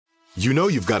You know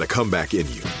you've got a comeback in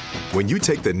you. When you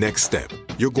take the next step,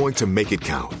 you're going to make it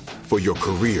count for your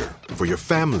career, for your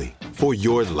family, for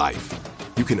your life.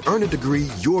 You can earn a degree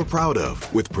you're proud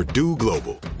of with Purdue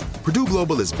Global. Purdue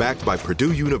Global is backed by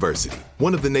Purdue University,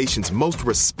 one of the nation's most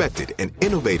respected and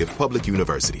innovative public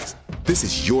universities. This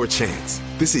is your chance.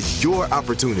 This is your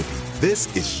opportunity.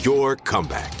 This is your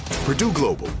comeback. Purdue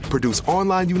Global, Purdue's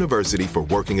online university for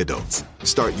working adults.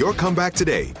 Start your comeback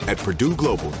today at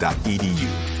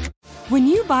purdueglobal.edu. When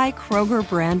you buy Kroger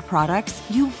brand products,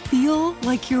 you feel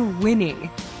like you're winning.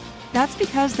 That's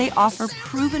because they offer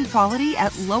proven quality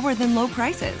at lower than low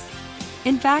prices.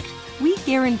 In fact, we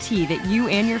guarantee that you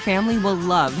and your family will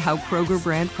love how Kroger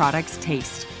brand products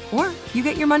taste, or you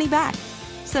get your money back.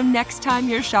 So next time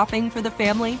you're shopping for the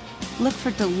family, look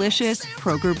for delicious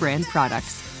Kroger brand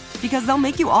products, because they'll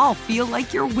make you all feel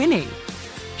like you're winning.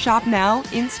 Shop now,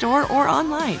 in-store, or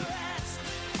online.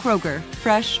 Kroger,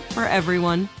 fresh for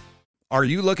everyone. Are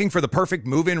you looking for the perfect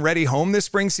move-in ready home this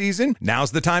spring season?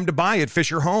 Now's the time to buy at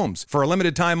Fisher Homes. For a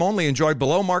limited time only, enjoy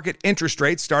below-market interest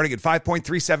rates starting at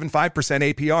 5.375%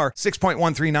 APR,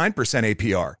 6.139%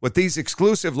 APR. With these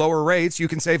exclusive lower rates, you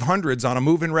can save hundreds on a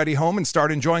move-in ready home and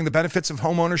start enjoying the benefits of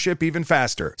homeownership even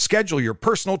faster. Schedule your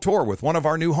personal tour with one of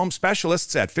our new home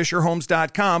specialists at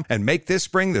FisherHomes.com and make this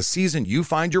spring the season you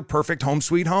find your perfect home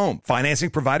sweet home. Financing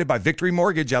provided by Victory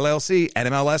Mortgage, LLC,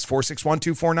 NMLS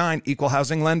 461249, Equal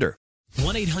Housing Lender.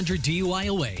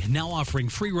 1-800-DUI-AWAY, now offering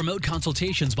free remote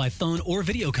consultations by phone or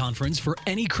video conference for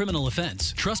any criminal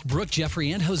offense. Trust Brooke,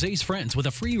 Jeffrey, and Jose's friends with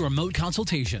a free remote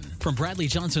consultation. From Bradley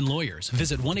Johnson Lawyers,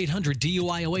 visit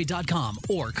 1-800-DUI-AWAY.com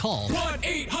or call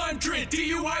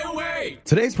 1-800-DUI-AWAY.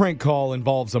 Today's prank call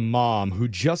involves a mom who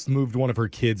just moved one of her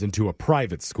kids into a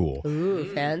private school. Ooh,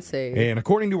 fancy. And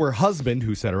according to her husband,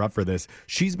 who set her up for this,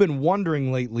 she's been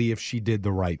wondering lately if she did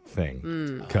the right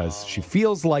thing. Because she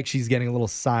feels like she's getting a little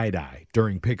side-eye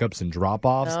during pickups and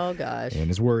drop-offs. Oh, gosh.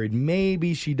 And is worried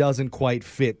maybe she doesn't quite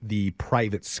fit the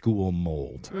private school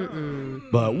mold.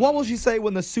 But what will she say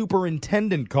when the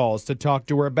superintendent calls to talk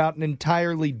to her about an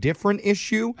entirely different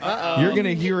issue? You're going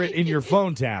to hear it in your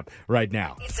phone tap right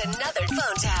now. It's another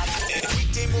phone tap.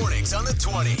 Weekday mornings on the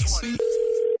 20s.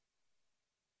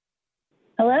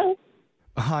 Hello?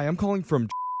 Hi, I'm calling from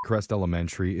Crest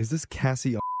Elementary. Is this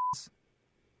Cassie?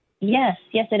 Yes,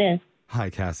 it is. Hi,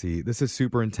 Cassie. This is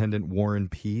Superintendent Warren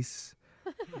Peace.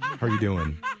 How are you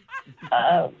doing?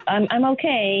 I'm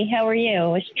okay. How are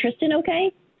you? Is Tristan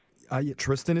okay? Yeah,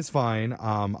 Tristan is fine.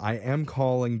 I am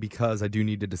calling because I do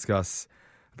need to discuss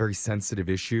a very sensitive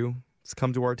issue. It's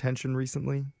come to our attention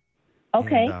recently.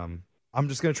 Okay. And, I'm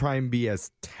just going to try and be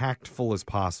as tactful as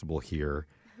possible here.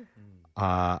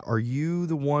 Are you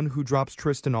the one who drops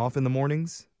Tristan off in the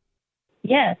mornings?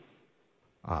 Yes.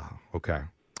 Okay.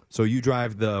 So you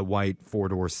drive the white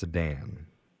four-door sedan?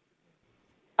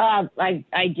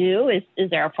 I do. Is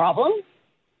there a problem?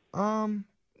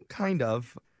 Kind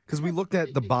of. Because we looked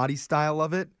at the body style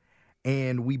of it,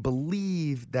 and we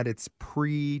believe that it's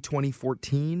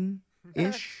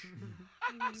pre-2014-ish.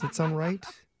 Does that sound right?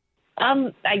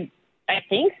 I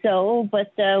think so,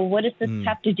 but what does this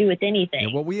have to do with anything?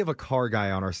 Yeah, well, we have a car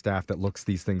guy on our staff that looks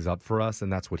these things up for us, and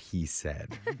that's what he said.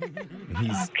 And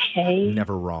he's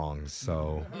never wrong,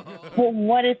 so... Well,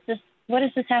 what does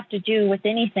this have to do with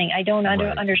anything? I don't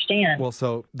understand. Well,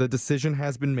 so the decision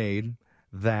has been made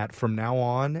that from now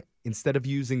on, instead of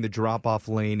using the drop-off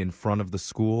lane in front of the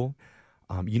school,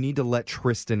 you need to let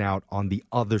Tristan out on the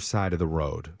other side of the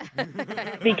road.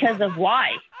 Because of why?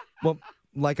 Well...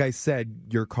 Like I said,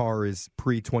 your car is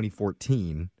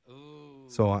pre-2014,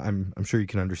 so I'm sure you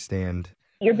can understand.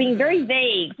 You're being very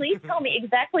vague. Please tell me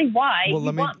exactly why you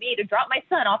want me to drop my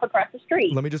son off across the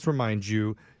street. Let me just remind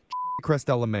you, Crest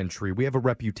Elementary, we have a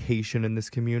reputation in this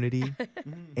community,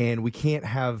 and we can't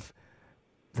have,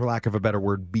 for lack of a better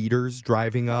word, beaters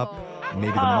driving up. Maybe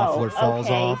the muffler falls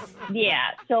off.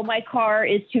 Yeah, so my car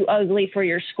is too ugly for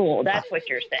your school. That's what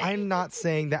you're saying. I'm not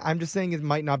saying that. I'm just saying it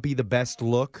might not be the best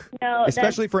look, no,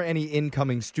 especially for any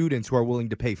incoming students who are willing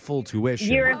to pay full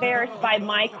tuition. You're embarrassed by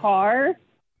my car?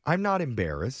 I'm not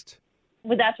embarrassed.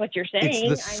 Well, that's what you're saying. It's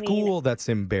the school that's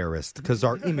embarrassed because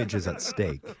our image is at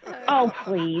stake. Oh,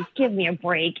 please, give me a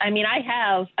break. I mean, I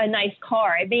have a nice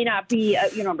car. It may not be a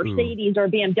Mercedes or a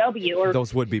BMW. Or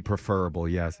those would be preferable,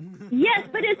 yes. Yes,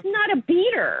 but it's not a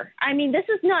beater. I mean, it's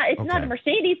not a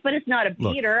Mercedes, but it's not a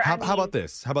beater. Look, how about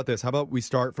this? How about we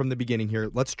start from the beginning here?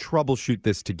 Let's troubleshoot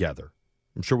this together.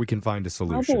 I'm sure we can find a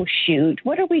solution. Troubleshoot?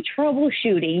 What are we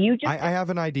troubleshooting? I have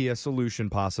an idea, solution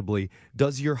possibly.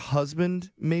 Does your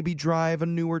husband maybe drive a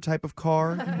newer type of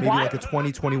car? Maybe like a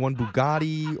 2021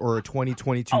 Bugatti or a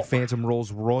 2022 Phantom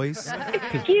Rolls Royce?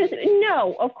 Excuse me.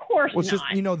 No, of course Well, it's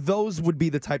not. just, those would be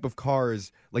the type of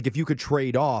cars, like if you could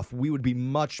trade off, we would be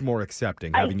much more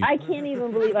accepting. I can't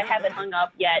even believe I haven't hung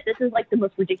up yet. This is like the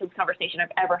most ridiculous conversation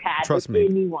I've ever had Trust with me.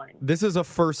 anyone. This is a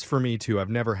first for me, too. I've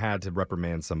never had to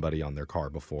reprimand somebody on their car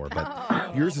before,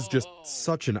 but yours is just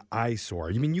such an eyesore.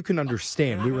 I mean, you can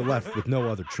understand. We were left with no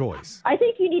other choice. I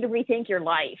think you need to rethink your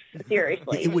life,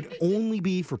 seriously. It would only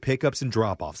be for pickups and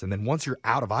drop-offs, and then once you're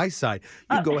out of eyesight,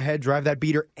 you go ahead, drive that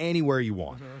beater anywhere you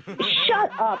want.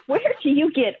 Shut up. Where do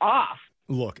you get off?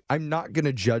 Look, I'm not going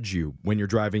to judge you when you're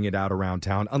driving it out around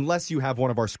town unless you have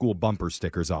one of our school bumper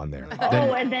stickers on there.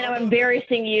 And then I'm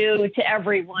embarrassing you to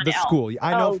everyone The else. school.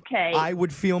 I know Okay. I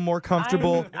would feel more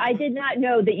comfortable. I did not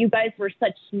know that you guys were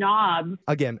such snobs.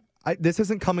 Again, this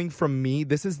isn't coming from me.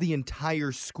 This is the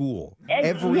entire school.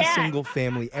 Every yes. single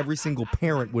family, every single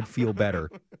parent would feel better.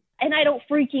 And I don't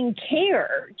freaking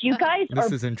care. You guys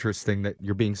This is interesting that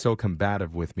you're being so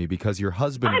combative with me because your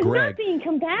husband, I'm Greg... not being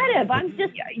combative. I'm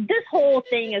just, this whole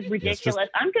thing is ridiculous.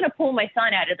 I'm going to pull my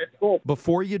son out of the school.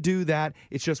 Before you do that,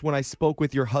 it's just when I spoke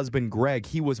with your husband, Greg,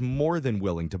 he was more than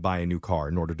willing to buy a new car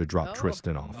in order to drop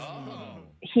Tristan off.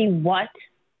 He what?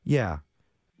 Yeah.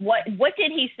 What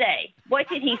did he say? What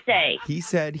did he say? He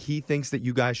said he thinks that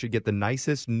you guys should get the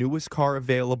nicest, newest car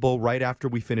available right after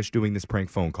we finish doing this prank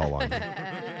phone call on you.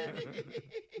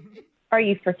 Are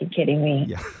you freaking kidding me?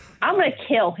 Yeah. I'm going to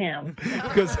kill him.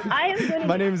 Because my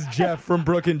my name is Jeff from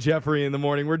Brooke and Jeffrey in the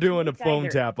morning. We're doing a phone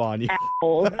tap on you.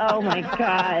 Assholes. Oh, my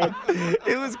God.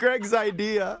 It was Greg's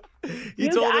idea. He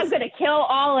told I'm us going to kill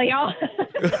all of y'all.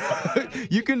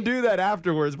 you can do that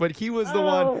afterwards, but he was the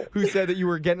one who said that you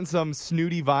were getting some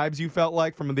snooty vibes you felt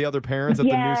like from the other parents at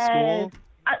the new school.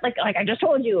 Like I just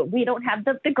told you, we don't have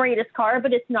the greatest car,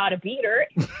 but it's not a beater.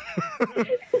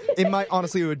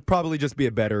 Honestly, it would probably just be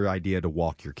a better idea to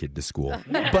walk your kid to school.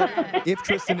 But if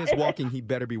Tristan is walking, he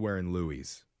better be wearing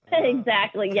Louis.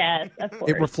 Exactly, yes, of course.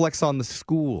 It reflects on the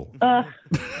school. Of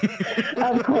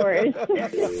course.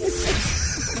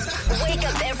 Wake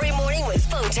up every morning with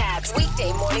phone taps.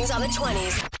 Weekday mornings on the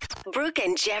 20s. Brooke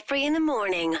and Jeffrey in the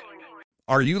morning.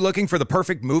 Are you looking for the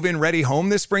perfect move-in ready home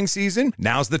this spring season?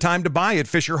 Now's the time to buy at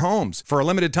Fisher Homes. For a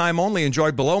limited time only,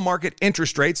 enjoy below-market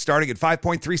interest rates starting at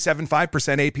 5.375%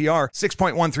 APR,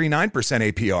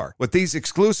 6.139% APR. With these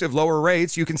exclusive lower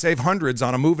rates, you can save hundreds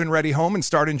on a move-in ready home and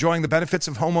start enjoying the benefits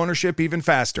of homeownership even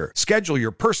faster. Schedule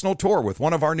your personal tour with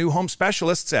one of our new home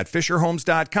specialists at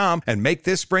FisherHomes.com and make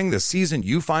this spring the season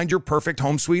you find your perfect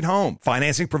home sweet home.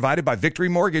 Financing provided by Victory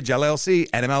Mortgage, LLC,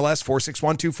 NMLS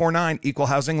 461249, Equal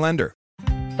Housing Lender.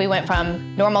 We went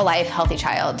from normal life, healthy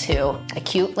child to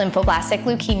acute lymphoblastic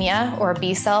leukemia or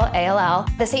B-cell ALL.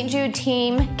 The St. Jude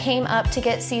team came up to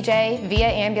get CJ via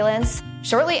ambulance.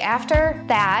 Shortly after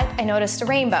that, I noticed a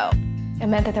rainbow. It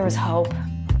meant that there was hope.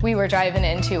 We were driving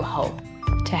into hope.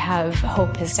 To have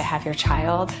hope is to have your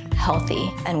child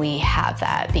healthy, and we have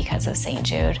that because of St.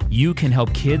 Jude. You can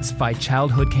help kids fight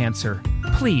childhood cancer.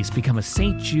 Please become a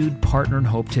St. Jude Partner in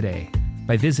Hope today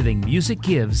by visiting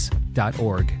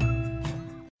musicgives.org.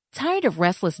 Tired of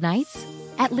restless nights?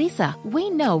 At Leesa, we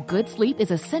know good sleep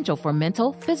is essential for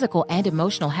mental, physical, and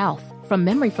emotional health. From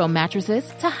memory foam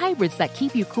mattresses to hybrids that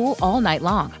keep you cool all night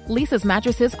long, Leesa's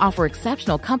mattresses offer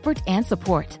exceptional comfort and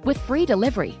support with free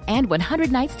delivery and 100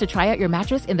 nights to try out your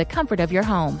mattress in the comfort of your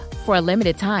home. For a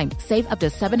limited time, save up to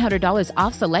 $700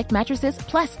 off select mattresses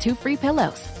plus 2 free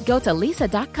pillows. Go to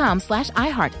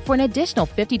leesa.com/iHeart for an additional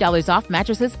 $50 off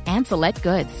mattresses and select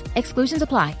goods. Exclusions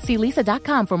apply. See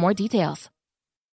leesa.com for more details.